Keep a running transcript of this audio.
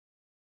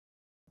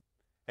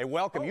Hey,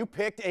 welcome. You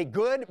picked a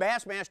good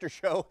Bassmaster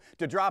show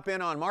to drop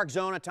in on. Mark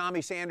Zona,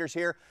 Tommy Sanders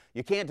here.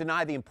 You can't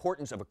deny the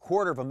importance of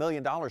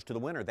 $250,000 to the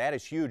winner. That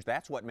is huge.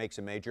 That's what makes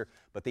a major.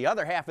 But the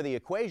other half of the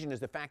equation is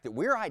the fact that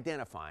we're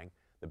identifying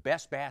the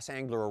best bass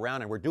angler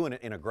around, and we're doing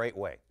it in a great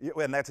way. Yeah,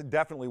 and that's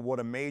definitely what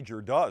a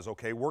major does,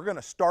 okay? We're going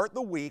to start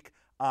the week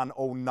on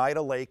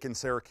Oneida Lake in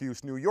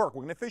Syracuse, New York.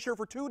 We're going to fish here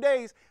for 2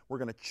 days. We're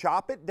going to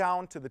chop it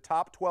down to the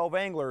top 12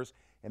 anglers,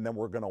 and then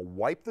we're going to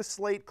wipe the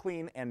slate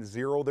clean and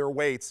zero their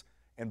weights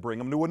and bring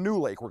them to a new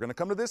lake. We're going to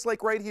come to this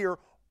lake right here,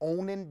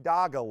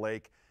 Onondaga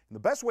Lake. And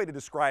the best way to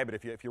describe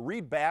it, if you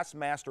read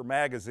Bassmaster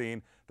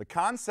magazine, the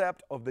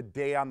concept of the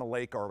day on the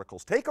lake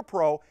articles. Take a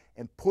pro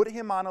and put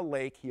him on a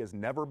lake he has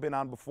never been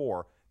on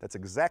before. That's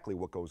exactly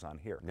what goes on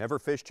here. Never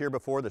fished here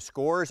before. The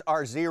scores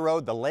are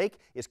zeroed. The lake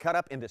is cut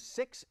up into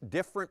 6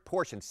 different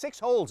portions, 6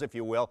 holes, if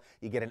you will.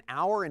 You get an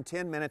hour and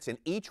 10 minutes in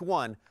each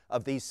one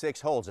of these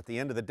 6 holes. At the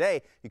end of the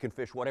day, you can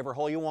fish whatever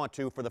hole you want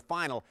to for the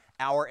final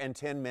hour and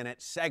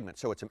 10-minute segment.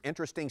 So it's some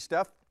interesting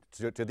stuff.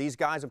 To these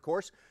guys, of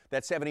course,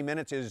 that 70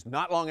 minutes is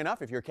not long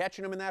enough. If you're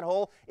catching them in that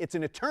hole, it's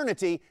an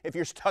eternity if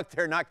you're stuck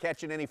there not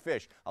catching any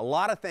fish. A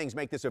lot of things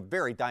make this a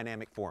very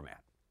dynamic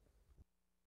format.